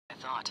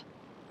thought.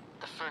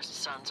 The First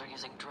Sons are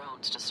using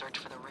drones to search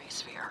for the ray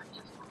sphere.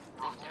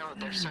 They've narrowed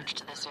their search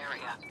to this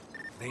area.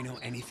 They know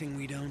anything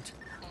we don't?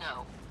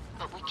 No,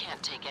 but we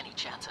can't take any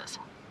chances.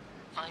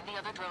 Find the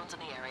other drones in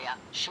the area,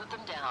 shoot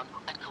them down,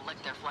 and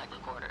collect their flight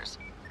recorders.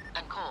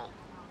 And Cole,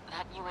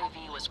 that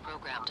UAV was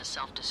programmed to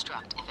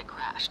self-destruct if it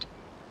crashed.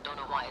 Don't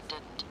know why it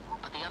didn't,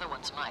 but the other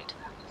ones might.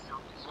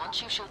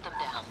 Once you shoot them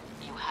down,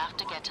 you have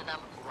to get to them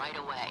right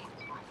away.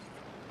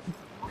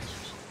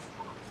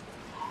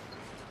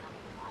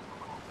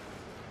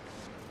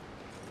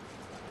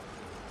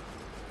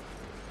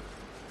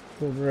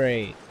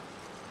 Great.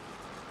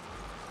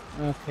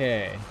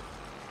 Okay.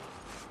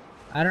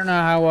 I don't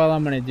know how well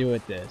I'm gonna do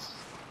with this.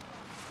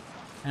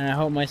 And I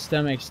hope my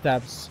stomach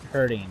stops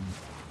hurting.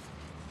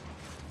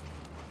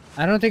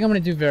 I don't think I'm gonna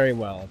do very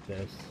well at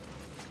this.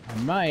 I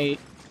might.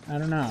 I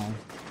don't know.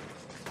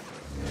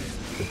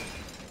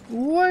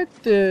 What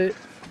the...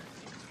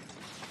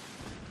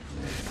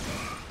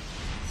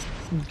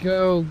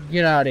 Go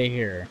get out of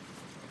here.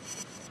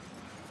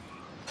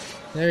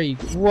 There you...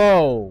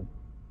 Whoa!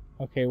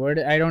 Okay, where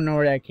did... I don't know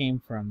where that came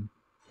from.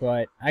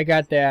 But I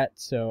got that,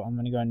 so I'm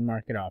gonna go ahead and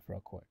mark it off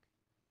real quick.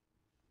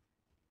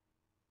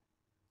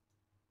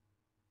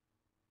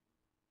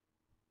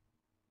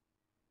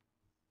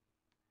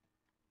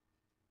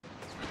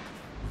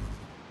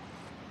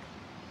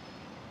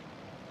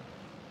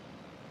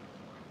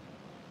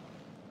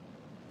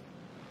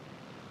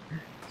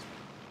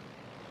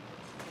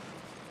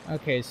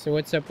 Okay, so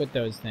what's up with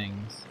those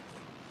things?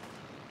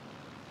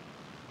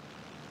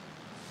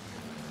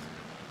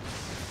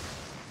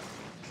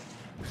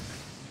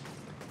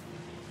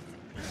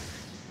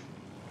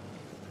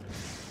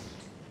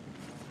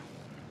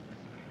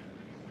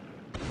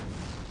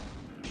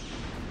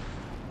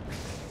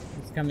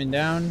 It's coming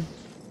down.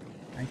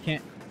 I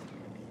can't...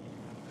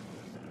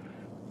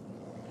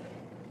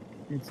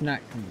 It's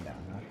not coming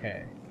down,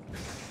 okay.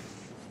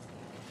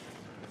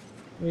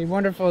 It'd be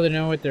wonderful to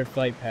know what their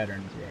flight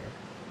patterns were.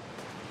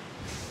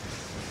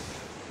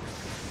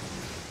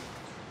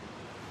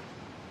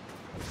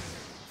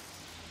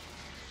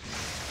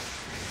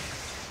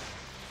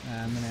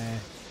 I'm gonna...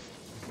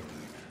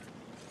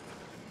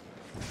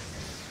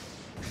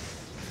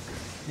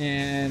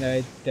 And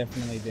I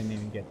definitely didn't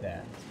even get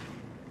that.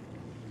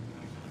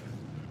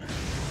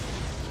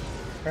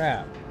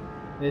 Crap.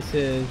 This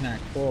is not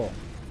cool.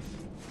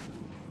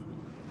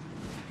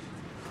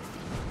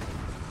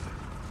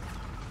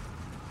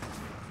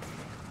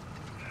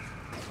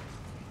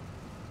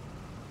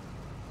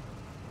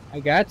 I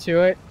got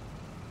to it.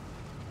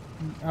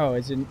 Oh,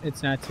 is it?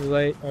 It's not too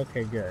late?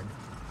 Okay, good.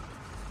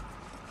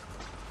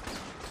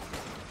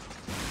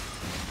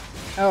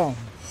 Oh.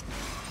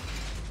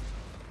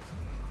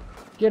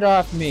 Get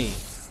off me.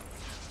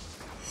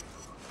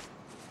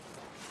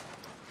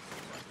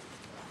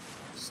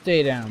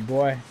 Stay down,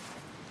 boy.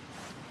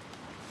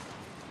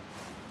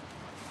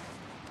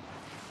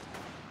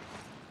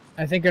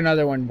 I think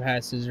another one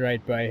passes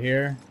right by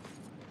here.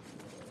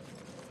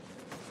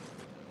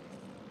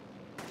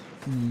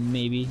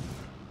 Maybe.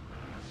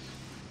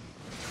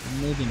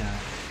 Maybe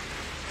not.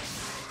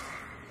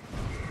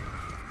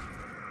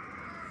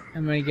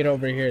 I'm gonna get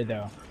over here,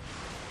 though.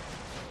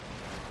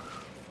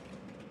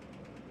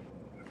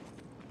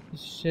 What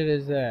shit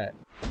is that?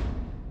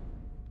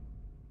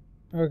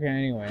 Okay,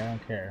 anyway, I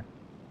don't care.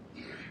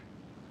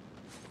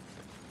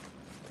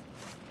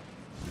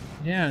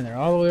 Yeah, they're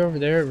all the way over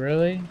there,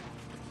 really?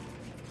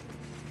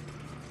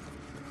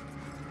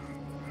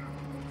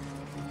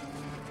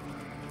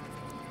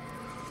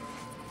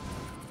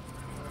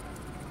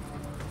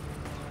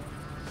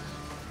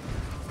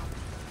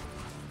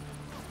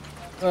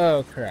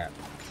 Oh, crap.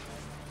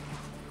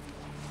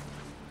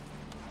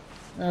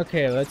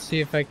 Okay, let's see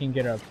if I can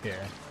get up here.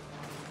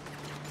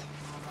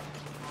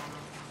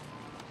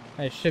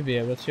 I should be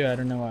able to, I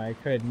don't know why I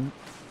couldn't.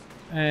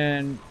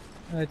 And,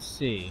 let's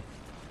see.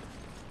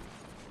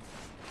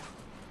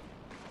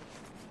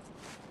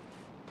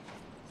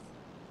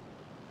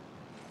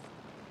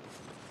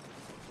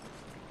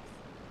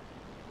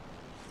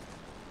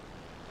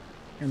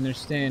 And they're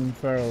staying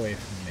far away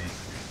from me.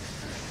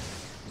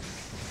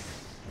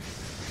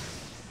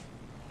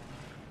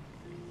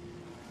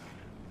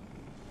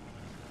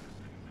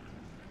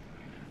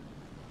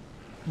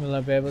 Will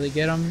I be able to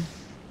get them?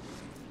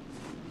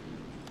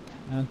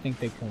 I don't think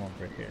they come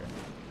over here.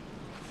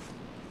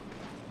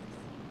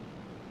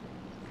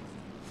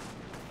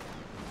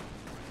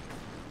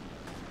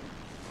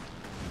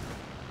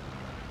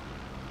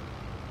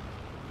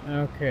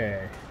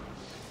 Okay.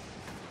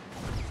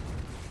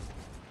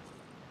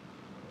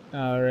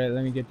 Alright,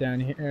 let me get down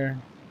here.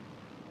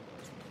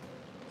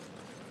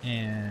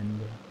 And...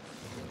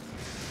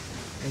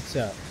 what's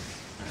up?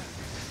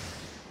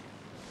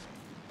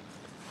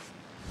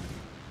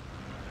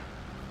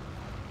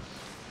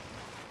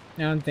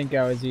 I don't think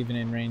I was even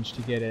in range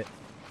to get it.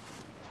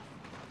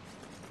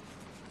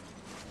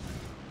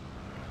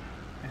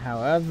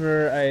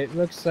 However, it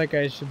looks like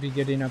I should be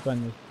getting up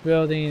on this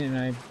building and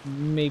I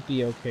may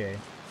be okay.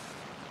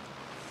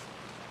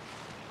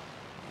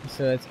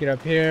 So let's get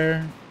up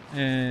here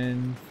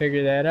and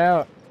figure that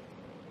out.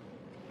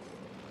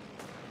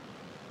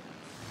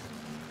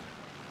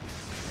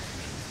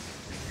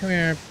 Come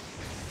here,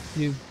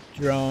 you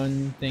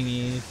drone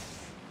thingies.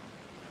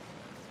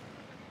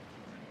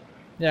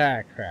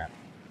 Ah, crap.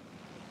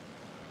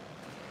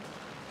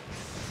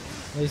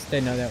 At least I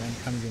know that one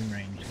comes in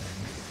range then.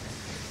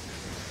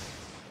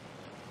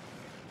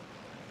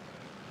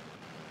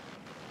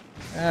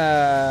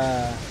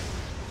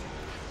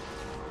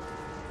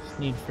 Just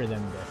need for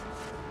them to...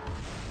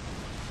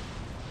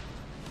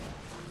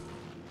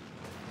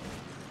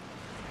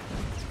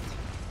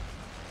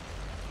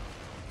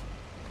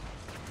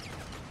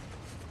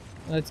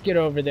 Let's get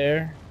over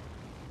there.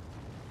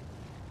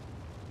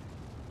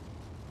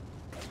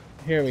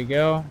 Here we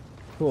go.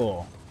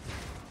 Cool.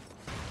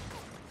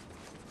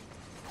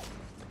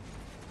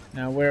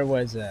 Now where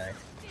was I?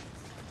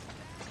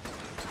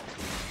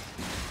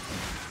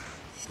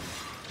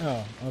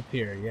 Oh, up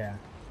here, yeah.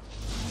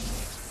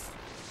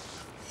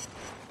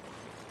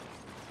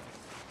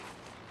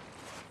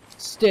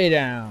 Stay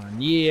down.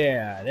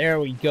 Yeah, there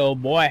we go,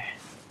 boy.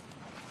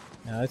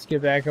 Now let's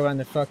get back up on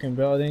the fucking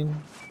building.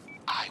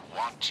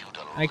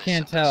 I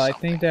can't tell. I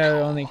think that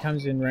only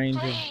comes in range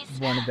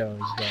of one of those,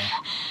 though.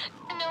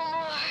 No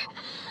more.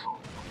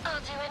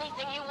 I'll do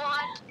anything you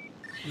want.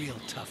 Real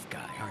tough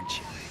guy, aren't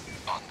you?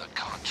 On the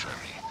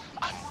contrary,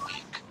 I'm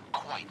weak.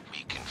 Quite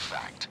weak, in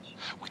fact.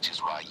 Which is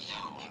why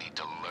you need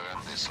to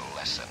learn this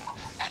lesson,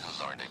 and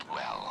learn it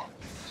well.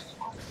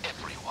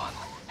 Everyone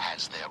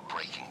has their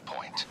breaking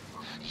point.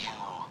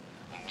 You,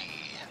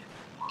 me,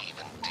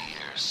 even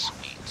dear,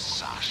 sweet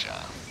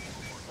Sasha.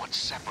 What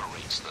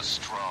separates the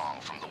strong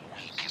from the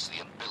weak is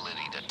the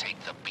ability to take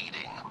the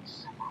beating.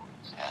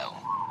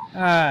 Hell,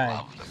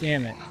 love the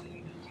damn it.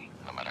 beating.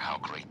 No matter how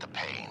great the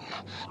pain,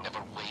 never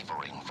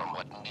wavering from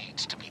what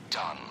needs to be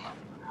done.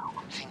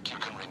 Think you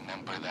can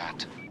remember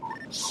that?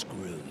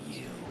 Screw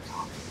you.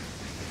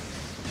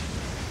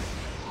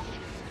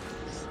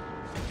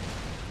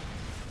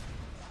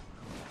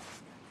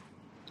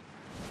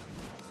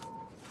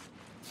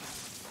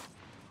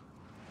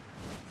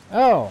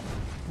 Oh,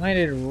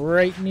 landed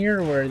right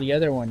near where the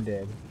other one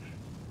did.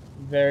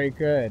 Very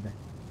good.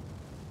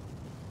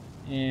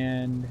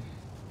 And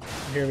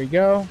here we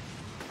go.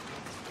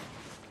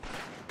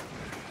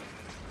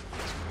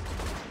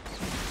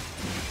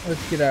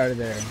 Let's get out of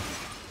there.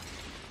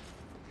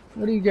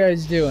 What are you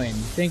guys doing?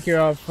 Think you're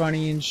all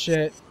funny and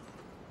shit?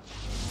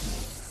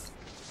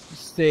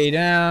 Stay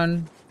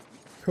down.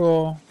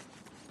 Cool.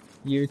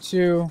 You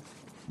too.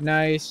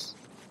 Nice.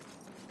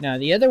 Now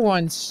the other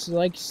one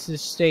likes to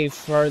stay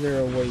farther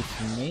away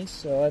from me,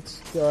 so let's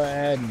go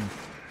ahead and...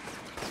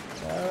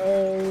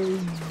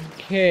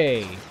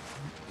 Okay.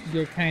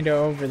 Get kind of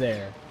over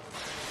there.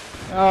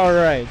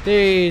 Alright,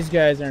 these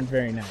guys aren't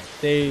very nice.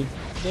 They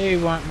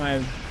want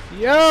my...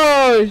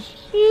 Yo,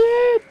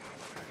 shit!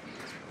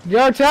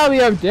 Don't tell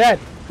me I'm dead!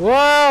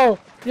 Whoa!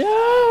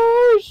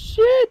 No,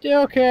 shit!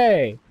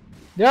 Okay.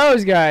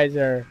 Those guys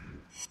are...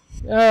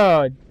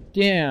 Oh,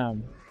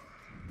 damn.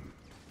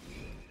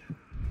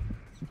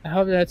 I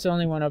hope that's the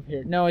only one up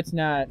here. No, it's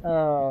not.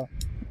 Oh.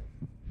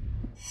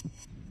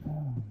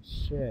 Oh,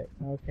 shit.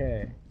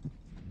 Okay.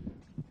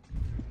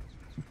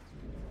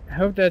 I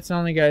hope that's the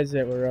only guys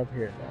that were up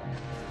here,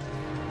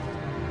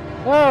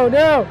 though. Oh,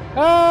 no!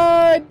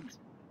 Oh!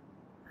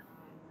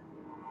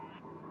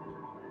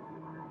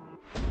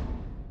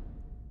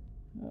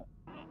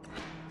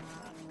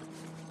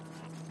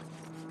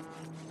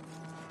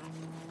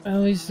 At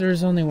least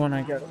there's only one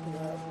I gotta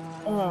pick up.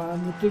 Oh, I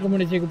think I'm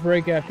gonna take a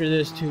break after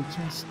this too, 'cause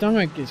my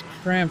stomach is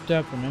cramped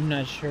up and I'm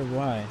not sure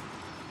why.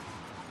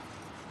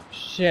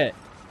 Shit.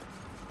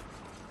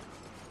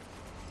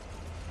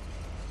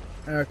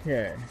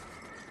 Okay.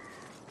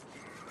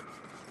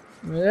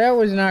 Well, that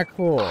was not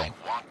cool. I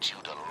want you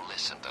to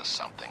listen to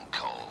something,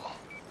 Cole.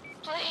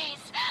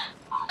 Please.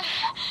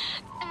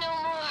 No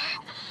more.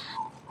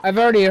 I've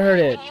already heard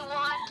it. You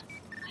want?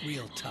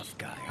 Real tough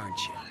guy, aren't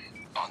you?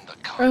 On the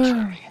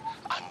contrary,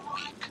 I'm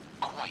weak,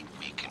 quite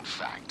weak in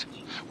fact,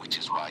 which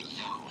is why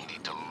you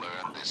need to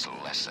learn this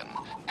lesson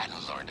and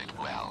learn it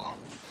well.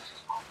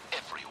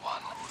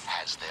 Everyone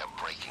has their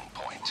breaking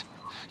point.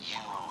 You,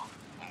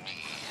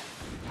 me,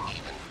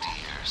 even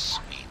dear,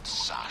 sweet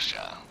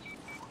Sasha.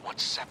 What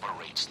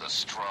separates the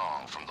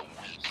strong from the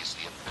weak is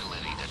the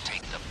ability to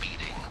take the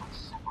beating.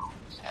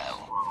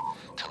 Hell,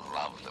 to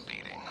love the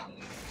beating.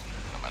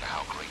 No matter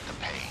how great the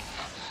pain,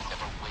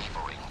 never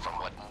wavering from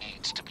what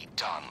needs to be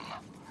done.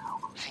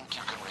 Think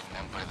you can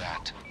remember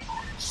that?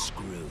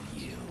 Screw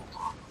you.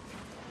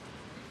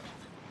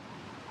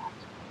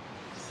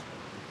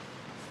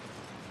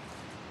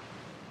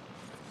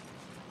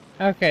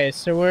 Okay,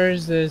 so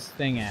where's this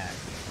thing at?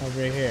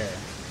 Over here.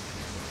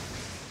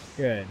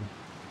 Good.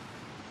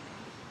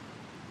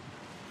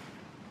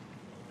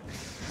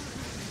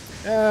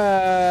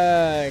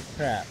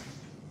 Crap.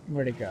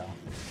 Where'd it go?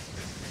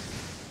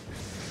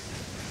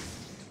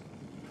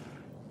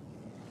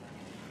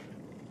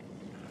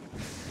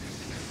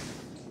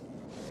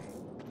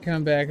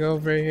 Come back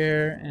over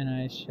here and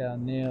I shall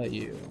nail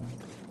you,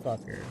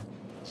 fucker.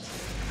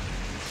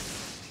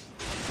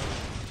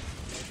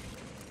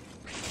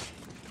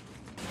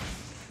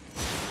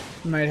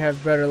 Might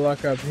have better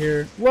luck up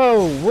here.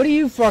 Whoa! What are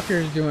you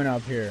fuckers doing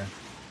up here?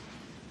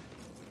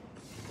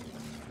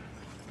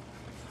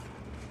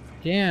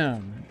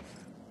 Damn.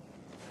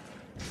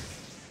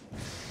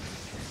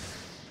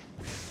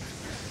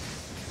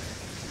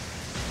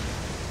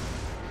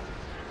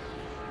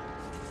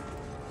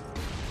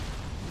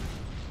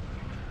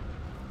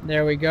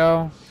 There we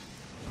go.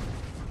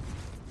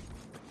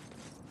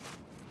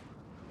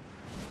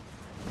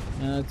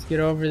 Now let's get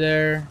over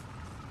there.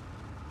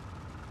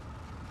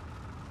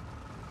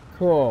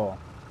 Cool.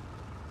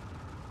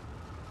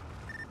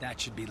 That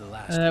should be the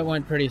last. That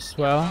went pretty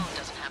swell. Your phone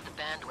doesn't have the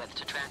bandwidth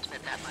to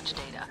transmit that much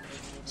data,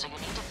 so you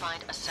need to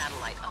find a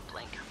satellite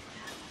uplink.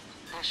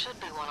 There should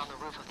be one on the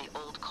roof of the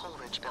old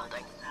Coleridge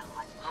building.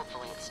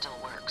 Hopefully it still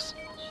works.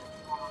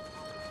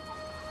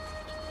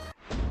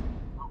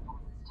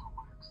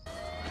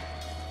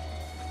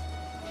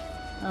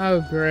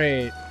 Oh,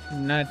 great.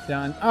 I'm not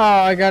done. Oh,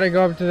 I gotta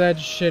go up to that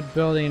shit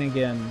building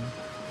again.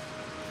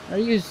 Are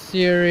you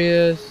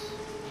serious?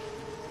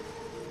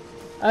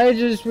 I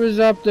just was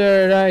up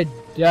there and I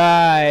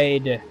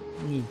died.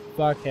 You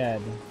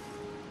fuckhead.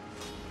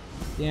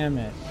 Damn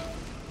it.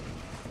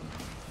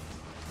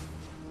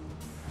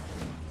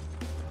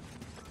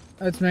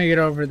 Let's make it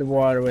over the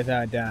water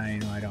without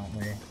dying, why don't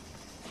we?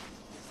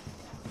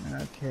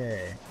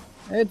 Okay.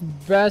 It's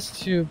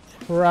best to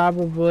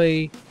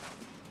probably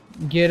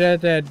get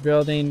at that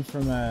building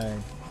from a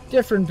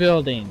different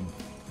building.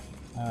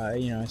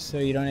 You know, so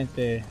you don't have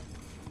to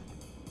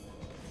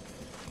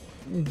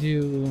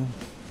do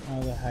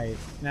all the height.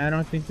 Now, I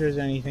don't think there's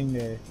anything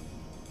to...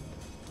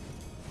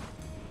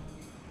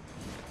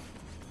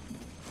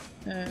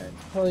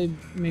 probably,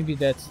 maybe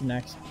that's the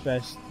next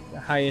best,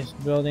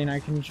 highest building I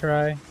can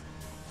try.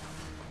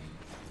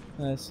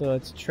 So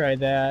let's try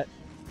that.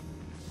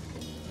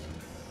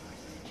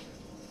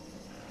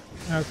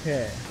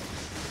 Okay.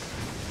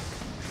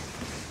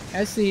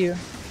 I see you.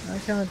 I'm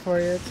coming for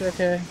you. It's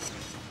okay.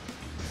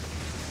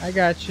 I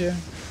got you.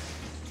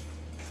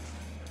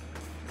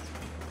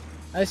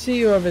 I see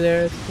you over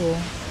there. It's cool.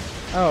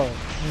 Oh,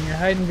 and you're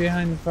hiding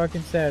behind the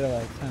fucking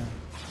satellites, huh?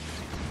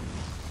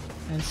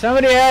 And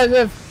somebody has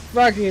a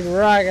fucking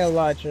rocket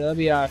launcher. Let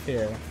me off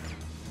here.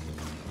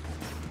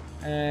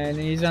 And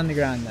he's on the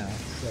ground now,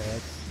 so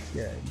that's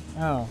good.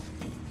 Oh.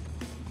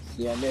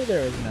 See, I knew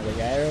there was another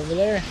guy over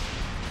there.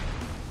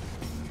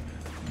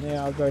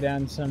 Yeah, I'll go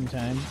down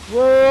sometime.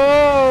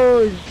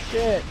 Whoa,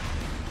 shit.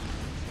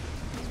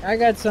 I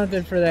got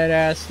something for that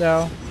ass,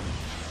 though.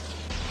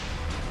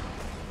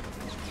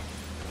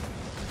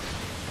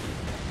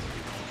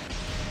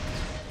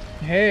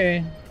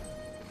 Hey.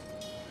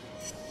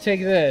 Take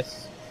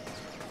this.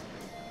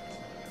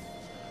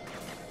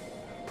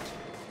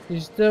 You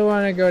still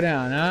want to go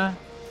down, huh?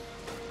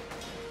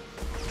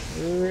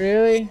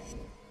 Really?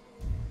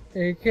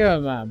 Hey,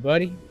 come on,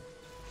 buddy.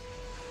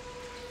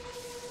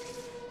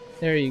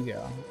 There you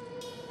go.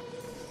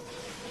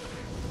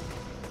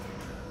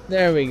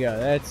 There we go.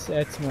 That's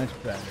much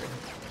better.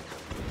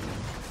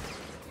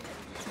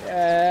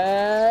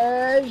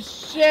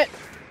 Shit!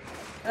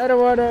 I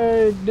don't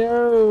wanna.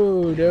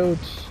 No, don't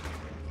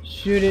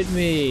shoot at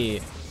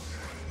me.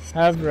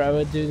 However, I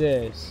would do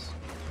this.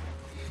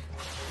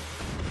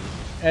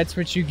 That's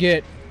what you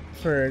get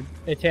for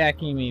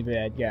attacking me,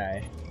 bad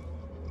guy.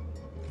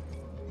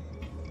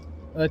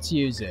 Let's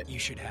use it. You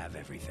should have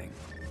everything.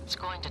 It's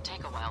going to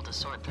take a while to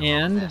sort through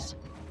all of this.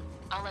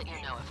 I'll let you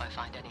know if I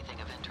find anything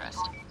of interest.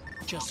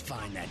 Just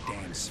find that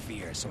damn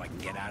sphere so I can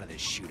get out of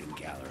this shooting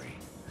gallery.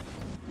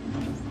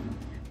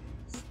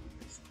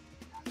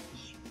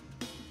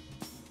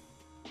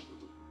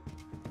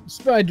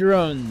 Spy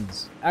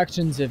drones.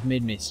 Actions have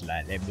made me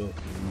slightly more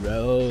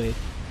heroic.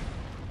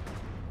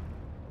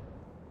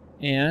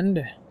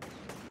 And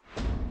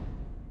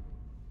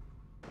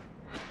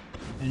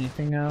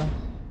anything else?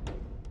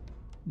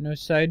 No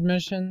side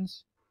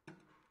missions?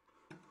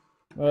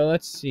 Well,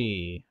 let's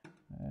see.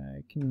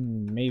 I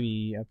can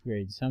maybe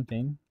upgrade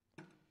something.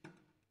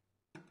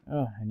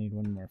 Oh, I need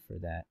one more for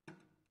that.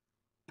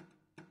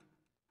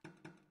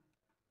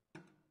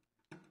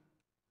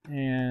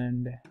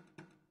 And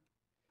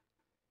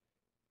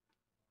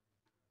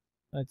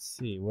let's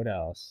see, what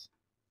else?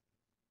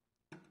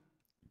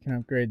 Can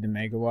upgrade the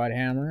megawatt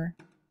hammer.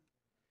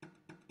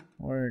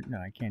 Or, no,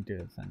 I can't do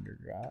the thunder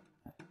drop.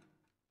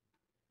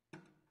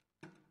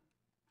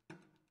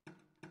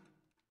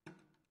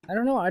 I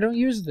don't know, I don't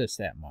use this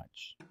that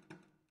much.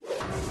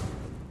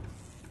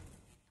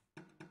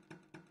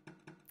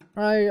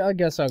 I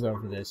guess I'll go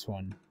for this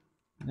one.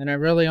 And I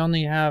really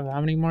only have how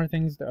many more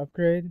things to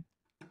upgrade?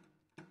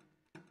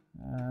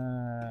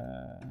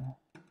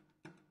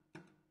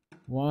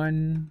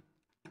 1,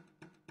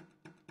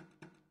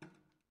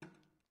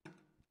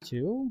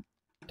 2?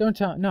 Don't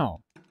tell,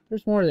 no.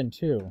 There's more than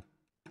 2.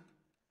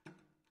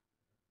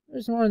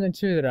 There's more than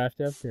 2 that I have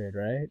to upgrade,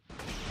 right?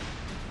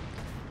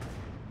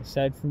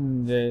 Aside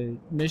from the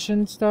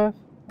mission stuff?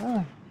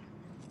 Oh.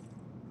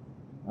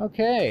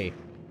 Okay.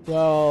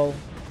 Well,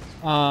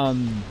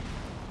 I'm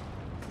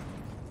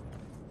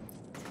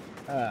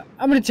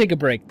gonna take a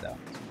break though.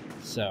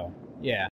 So, Yeah.